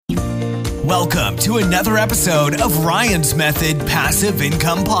Welcome to another episode of Ryan's Method Passive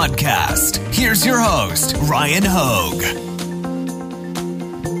Income Podcast. Here's your host, Ryan Hogue.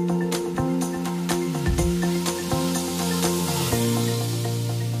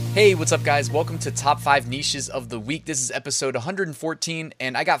 Hey, what's up guys? Welcome to Top 5 Niches of the Week. This is episode 114,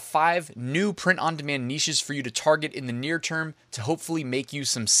 and I got 5 new print-on-demand niches for you to target in the near term to hopefully make you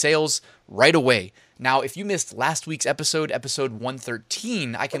some sales right away. Now, if you missed last week's episode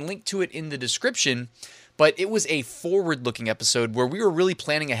 113, I can link to it in the description, but it was a forward-looking episode where we were really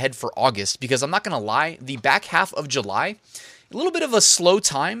planning ahead for August, because I'm not going to lie, the back half of July, a little bit of a slow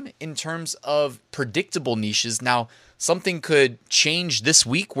time in terms of predictable niches. Now, something could change this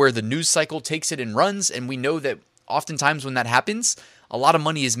week where the news cycle takes it and runs, and we know that oftentimes when that happens, a lot of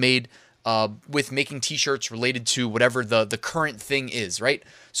money is made with making t-shirts related to whatever the current thing is, right?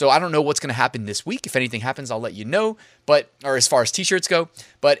 So I don't know what's going to happen this week. If anything happens, I'll let you know, or as far as t-shirts go.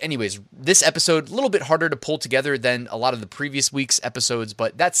 But anyways, this episode, a little bit harder to pull together than a lot of the previous week's episodes.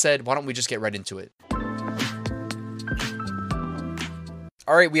 But that said, why don't we just get right into it?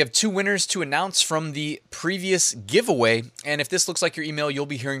 All right, we have 2 winners to announce from the previous giveaway. And if this looks like your email, you'll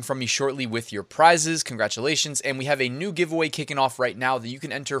be hearing from me shortly with your prizes. Congratulations. And we have a new giveaway kicking off right now that you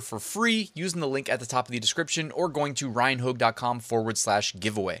can enter for free using the link at the top of the description or going to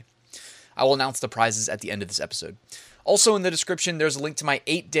ryanhogue.com/giveaway. I will announce the prizes at the end of this episode. Also in the description, there's a link to my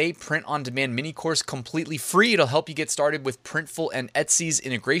 8-day print-on-demand mini course completely free. It'll help you get started with Printful and Etsy's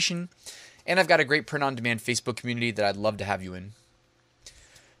integration. And I've got a great print-on-demand Facebook community that I'd love to have you in.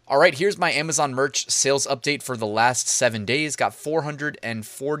 All right, here's my Amazon merch sales update for the last 7 days. Got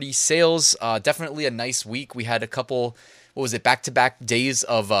 440 sales. Definitely a nice week. We had a couple, back-to-back days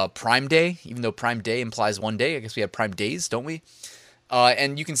of Prime Day, even though Prime Day implies one day. I guess we have Prime Days, don't we?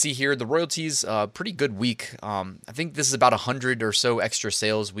 And you can see here the royalties, pretty good week. I think this is about 100 or so extra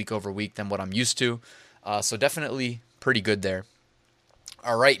sales week over week than what I'm used to. So definitely pretty good there.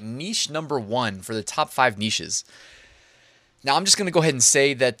 All right, niche number 1 for the top 5 niches. Now, I'm just going to go ahead and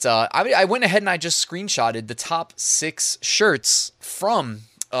say that I went ahead and I just screenshotted the top 6 shirts from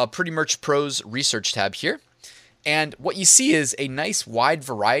Pretty Merch Pro's research tab here. And what you see is a nice wide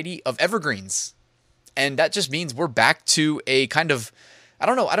variety of evergreens. And that just means we're back to a kind of, I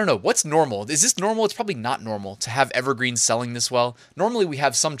don't know. What's normal? Is this normal? It's probably not normal to have evergreens selling this well. Normally, we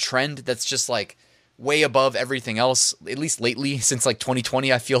have some trend that's just like way above everything else, at least lately, since like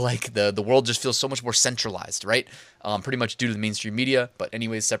 2020, I feel like the world just feels so much more centralized, right? Pretty much due to the mainstream media, but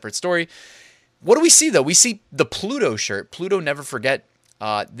anyways, separate story. What do we see though? We see the Pluto shirt. Pluto, never forget,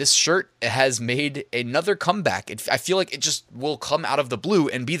 this shirt has made another comeback. I feel like it just will come out of the blue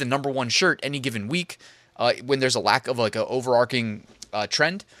and be the number 1 shirt any given week when there's a lack of like an overarching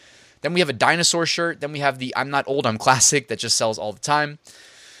trend. Then we have a dinosaur shirt. Then we have the I'm Not Old, I'm Classic that just sells all the time.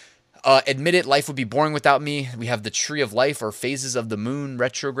 Admit It, Life Would Be Boring Without Me. We have the Tree of Life or Phases of the Moon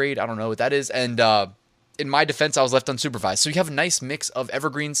retrograde. I don't know what that is. And in my defense, I was left unsupervised. So you have a nice mix of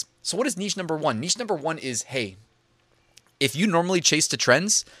evergreens. So what is niche number 1? Niche number 1 is, hey, if you normally chase the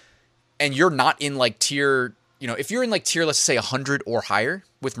trends and you're not in like tier, if you're in like tier, let's say 100 or higher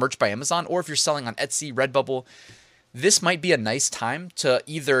with merch by Amazon, or if you're selling on Etsy, Redbubble, this might be a nice time to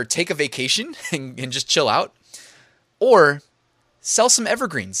either take a vacation and just chill out, or sell some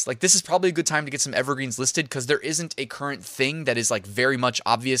evergreens. Like, this is probably a good time to get some evergreens listed because there isn't a current thing that is like very much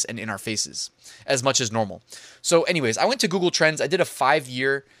obvious and in our faces as much as normal. So anyways, I went to Google Trends. I did a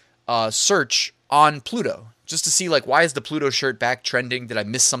 5-year search on Pluto just to see like, why is the Pluto shirt back trending? Did I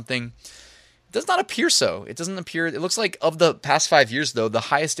miss something? It does not appear so. It doesn't appear. It looks like of the past 5 years though, the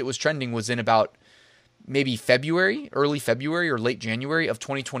highest it was trending was in about maybe early February or late January of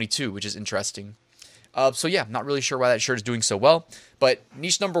 2022, which is interesting. So yeah, not really sure why that shirt is doing so well, but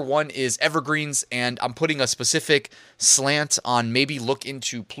niche number 1 is evergreens, and I'm putting a specific slant on maybe look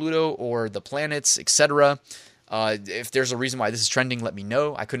into Pluto or the planets, etc. If there's a reason why this is trending, let me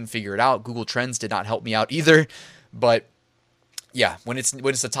know. I couldn't figure it out. Google Trends did not help me out either, but yeah, when it's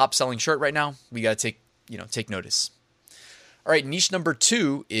the top selling shirt right now, we got to take notice. All right, niche number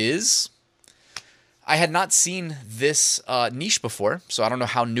 2 is, I had not seen this niche before, so I don't know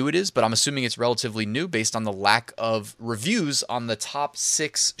how new it is, but I'm assuming it's relatively new based on the lack of reviews on the top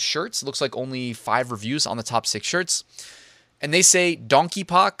 6 shirts. It looks like only 5 reviews on the top 6 shirts. And they say,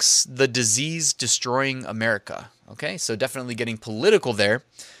 Donkeypox, the disease destroying America. Okay, so definitely getting political there.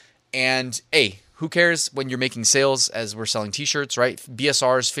 And hey, who cares when you're making sales as we're selling t-shirts, right?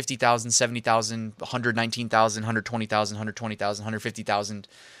 BSRs, 50,000, 70,000, 119,000, 120,000, 120,000, 150,000.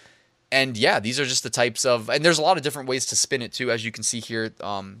 And yeah, these are just the types of, and there's a lot of different ways to spin it too, as you can see here.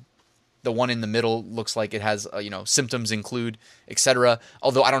 The one in the middle looks like it has, symptoms include, etc.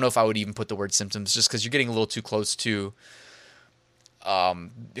 Although I don't know if I would even put the word symptoms, just because you're getting a little too close to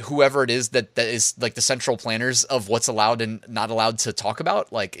whoever it is that is like the central planners of what's allowed and not allowed to talk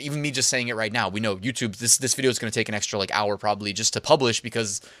about. Like even me just saying it right now, we know YouTube, this video is going to take an extra like hour probably just to publish,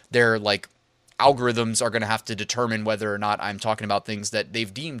 because their like algorithms are going to have to determine whether or not I'm talking about things that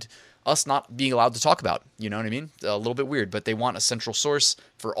they've deemed us not being allowed to talk about. You know what I mean? A little bit weird, but they want a central source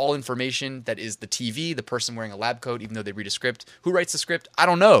for all information that is the TV, the person wearing a lab coat, even though they read a script. Who writes the script? I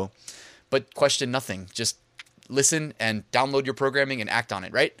don't know, but question nothing. Just listen and download your programming and act on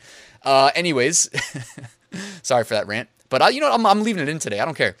it, right? Anyways, sorry for that rant, but I'm leaving it in today. I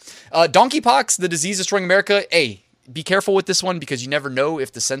don't care. Donkeypox, the disease destroying America. Hey, be careful with this one, because you never know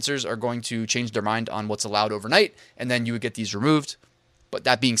if the censors are going to change their mind on what's allowed overnight, and then you would get these removed. But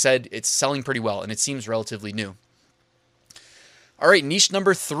that being said, it's selling pretty well, and it seems relatively new. All right, niche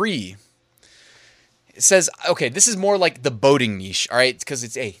number 3. It says, okay, this is more like the boating niche, all right? Because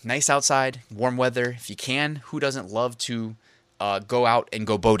it's nice outside, warm weather. If you can, who doesn't love to go out and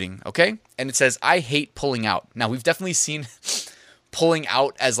go boating, okay? And it says, I hate pulling out. Now, we've definitely seen pulling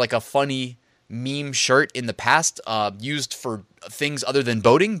out as like a funny meme shirt in the past, used for things other than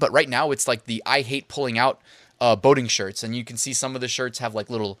boating. But right now, it's like the I hate pulling out boating shirts. And you can see some of the shirts have like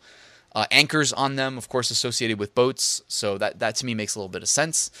little anchors on them, of course, associated with boats. So that to me makes a little bit of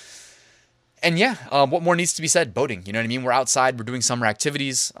sense. And yeah, what more needs to be said? Boating, you know what I mean? We're outside, we're doing summer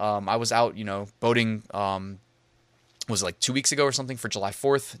activities. I was out, boating, was it like 2 weeks ago or something for July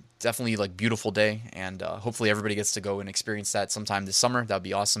 4th. Definitely like beautiful day. And hopefully everybody gets to go and experience that sometime this summer. That'd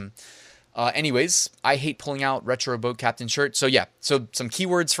be awesome. Anyways, I hate pulling out retro boat captain shirt. So yeah, so some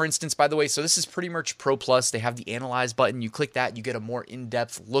keywords, for instance, by the way. So this is Pretty Merch Pro Plus. They have the analyze button. You click that, you get a more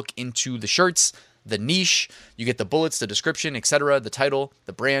in-depth look into the shirts, the niche. You get the bullets, the description, etc., the title,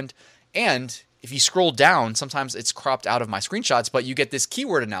 the brand. And if you scroll down, sometimes it's cropped out of my screenshots, but you get this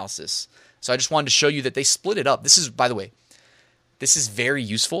keyword analysis. So I just wanted to show you that they split it up. This is, by the way, this is very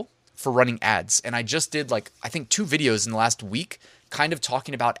useful for running ads. And I just did I think 2 videos in the last week kind of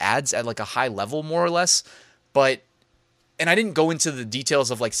talking about ads at like a high level, more or less. And I didn't go into the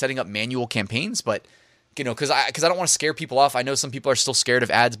details of like setting up manual campaigns, but because I don't want to scare people off. I know some people are still scared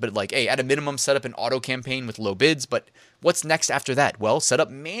of ads, but hey, at a minimum, set up an auto campaign with low bids. But what's next after that? Well, set up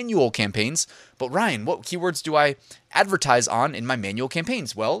manual campaigns. But Ryan, what keywords do I advertise on in my manual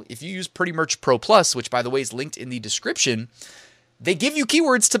campaigns? Well, if you use Pretty Merch Pro Plus, which by the way is linked in the description, they give you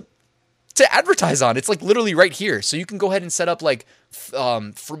keywords to advertise on. It's like literally right here. So you can go ahead and set up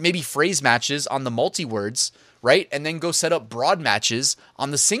for maybe phrase matches on the multi-words, right? And then go set up broad matches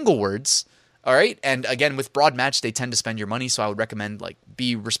on the single words. All right. And again, with broad match, they tend to spend your money. So I would recommend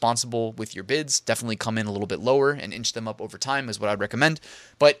be responsible with your bids. Definitely come in a little bit lower and inch them up over time is what I'd recommend.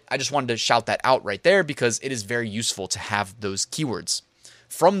 But I just wanted to shout that out right there, because it is very useful to have those keywords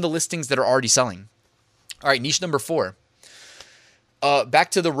from the listings that are already selling. All right. Niche number 4.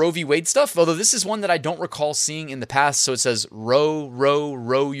 Back to the Roe v. Wade stuff, although this is one that I don't recall seeing in the past. So it says,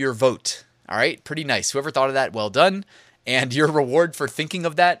 row your vote. All right. Pretty nice. Whoever thought of that, well done. And your reward for thinking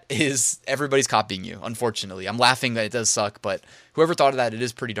of that is everybody's copying you, unfortunately. I'm laughing that it does suck, but whoever thought of that, it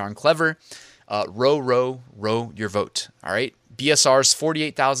is pretty darn clever. Row your vote. All right. BSRs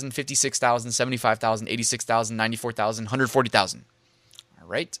 48,000, 56,000, 75,000, 86,000, 94,000, 140,000. All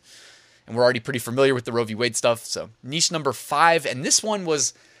right. And we're already pretty familiar with the Roe v. Wade stuff. So niche number 5. And this one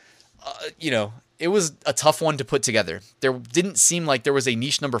was, it was a tough one to put together. There didn't seem like there was a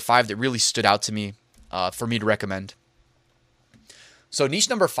niche number 5 that really stood out to me for me to recommend. So niche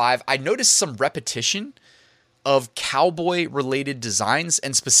number 5, I noticed some repetition of cowboy-related designs,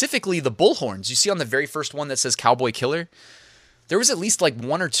 and specifically the bullhorns. You see on the very first one that says Cowboy Killer, there was at least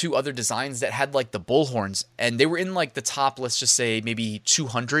 1 or 2 other designs that had the bullhorns, and they were in the top, let's just say maybe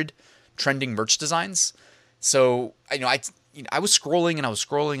 200 trending merch designs. So I was scrolling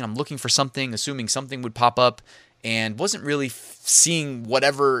and I'm looking for something, assuming something would pop up, and wasn't really seeing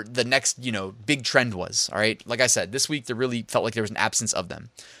whatever the next, big trend was. All right. Like I said, this week, there really felt like there was an absence of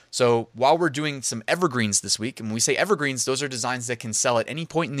them. So while we're doing some evergreens this week, and when we say evergreens, those are designs that can sell at any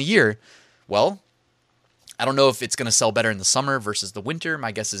point in the year. Well, I don't know if it's going to sell better in the summer versus the winter.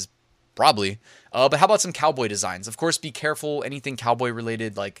 My guess is probably. But how about some cowboy designs? Of course, be careful. Anything cowboy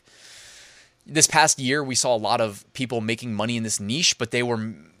related, this past year, we saw a lot of people making money in this niche, but they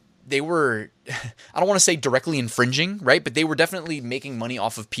were I don't want to say directly infringing, right? But they were definitely making money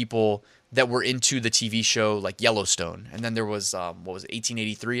off of people that were into the TV show like Yellowstone. And then there was,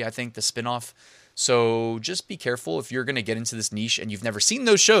 1883, I think, the spinoff. So just be careful if you're going to get into this niche and you've never seen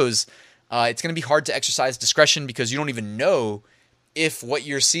those shows. It's going to be hard to exercise discretion because you don't even know if what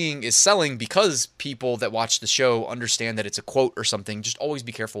you're seeing is selling because people that watch the show understand that it's a quote or something, just always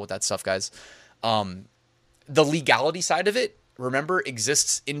be careful with that stuff, guys. The legality side of it, remember,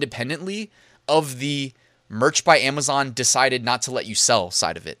 exists independently of the merch by Amazon decided not to let you sell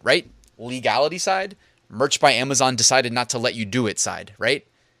side of it, right? Legality side, merch by Amazon decided not to let you do it side, right?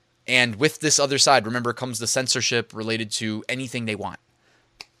 And with this other side, remember, comes the censorship related to anything they want.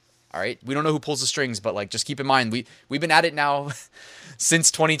 All right. We don't know who pulls the strings, but like, just keep in mind, we've been at it now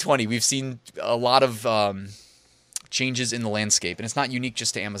since 2020. We've seen a lot of changes in the landscape, and it's not unique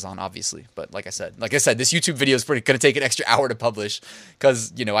just to Amazon, obviously. But like I said, this YouTube video is going to take an extra hour to publish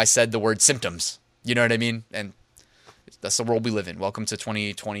because, I said the word symptoms. You know what I mean? And that's the world we live in. Welcome to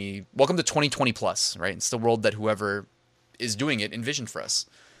 2020. Welcome to 2020 plus, right? It's the world that whoever is doing it envisioned for us.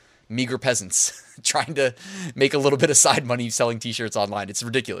 Meager peasants trying to make a little bit of side money selling t-shirts online. It's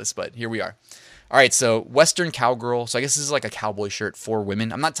ridiculous, but here we are. All right, so Western Cowgirl. So I guess this is like a cowboy shirt for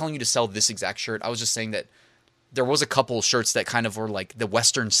women. I'm not telling you to sell this exact shirt. I was just saying that there was a couple shirts that kind of were like the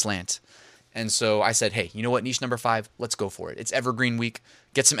Western slant. And so I said, hey, you know what? Niche number 5, let's go for it. It's Evergreen Week.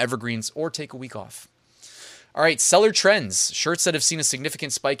 Get some evergreens or take a week off. All right, seller trends. Shirts that have seen a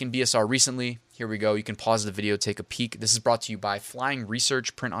significant spike in BSR recently. Here we go. You can pause the video, take a peek. This is brought to you by Flying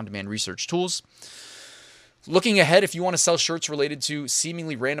Research, print-on-demand research tools. Looking ahead, if you want to sell shirts related to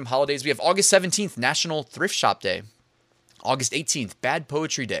seemingly random holidays, we have August 17th, National Thrift Shop Day. August 18th, Bad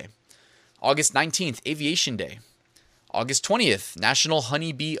Poetry Day. August 19th, Aviation Day. August 20th, National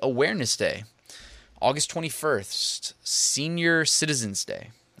Honeybee Awareness Day. August 21st, Senior Citizens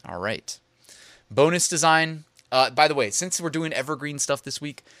Day. All right. Bonus design. By the way, since we're doing evergreen stuff this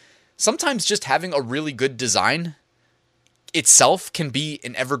week, sometimes just having a really good design itself can be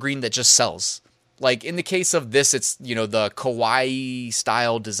an evergreen that just sells. Like in the case of this, it's, the kawaii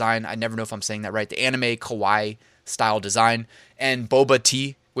style design. I never know if I'm saying that right. The anime kawaii style design, and boba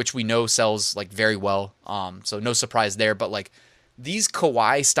tea, which we know sells like very well. So no surprise there. But like these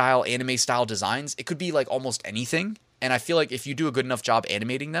kawaii style, anime style designs, it could be like almost anything. And I feel like if you do a good enough job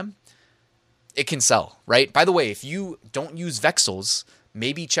animating them, it can sell, right? By the way, if you don't use Vexels,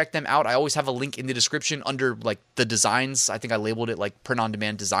 maybe check them out. I always have a link in the description under like the designs. I think I labeled it like print on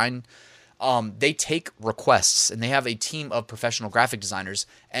demand design. They take requests, and they have a team of professional graphic designers,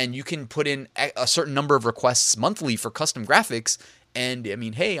 and you can put in a certain number of requests monthly for custom graphics. And I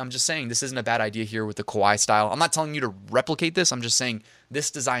mean, hey, I'm just saying this isn't a bad idea here with the kawaii style. I'm not telling you to replicate this. I'm just saying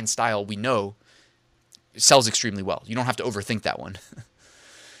this design style we know sells extremely well. You don't have to overthink that one.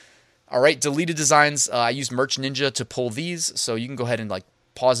 All right, deleted designs. I used Merch Ninja to pull these, so you can go ahead and like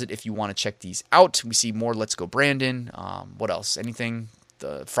pause it if you want to check these out. We see more Let's Go Brandon. What else? Anything?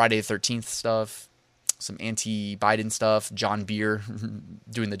 The Friday the 13th stuff, some anti-Biden stuff, John Beer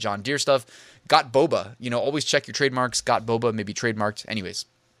doing the John Deere stuff. Got Boba. Always check your trademarks. Got Boba, maybe trademarked. Anyways.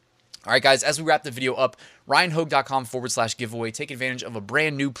 All right, guys, as we wrap the video up, RyanHogue.com/giveaway. Take advantage of a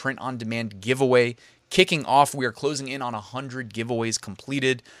brand new print-on-demand giveaway kicking off. We are closing in on 100 giveaways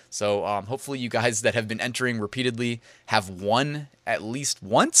completed. So hopefully you guys that have been entering repeatedly have won at least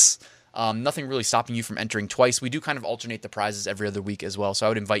once. Nothing really stopping you from entering twice. We do kind of alternate the prizes every other week as well, so I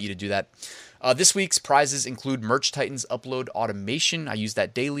would invite you to do that. This week's prizes include Merch Titans Upload Automation. I use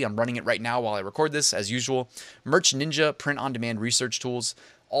that daily. I'm running it right now while I record this, as usual. Merch Ninja print-on-demand research tools.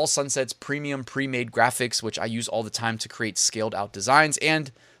 All Sunsets premium pre-made graphics, which I use all the time to create scaled-out designs.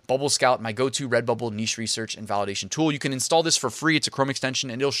 And Bubble Scout, my go-to Redbubble niche research and validation tool. You can install this for free. It's a Chrome extension,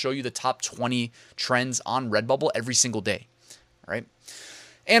 and it'll show you the top 20 trends on Redbubble every single day. All right.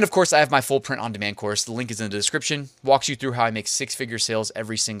 And of course, I have my full print-on-demand course. The link is in the description. Walks you through how I make 6-figure sales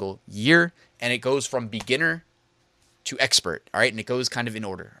every single year. And it goes from beginner to expert. All right. And it goes kind of in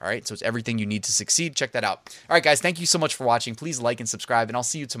order. All right. So it's everything you need to succeed. Check that out. All right, guys. Thank you so much for watching. Please like and subscribe. And I'll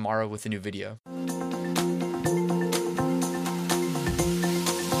see you tomorrow with a new video.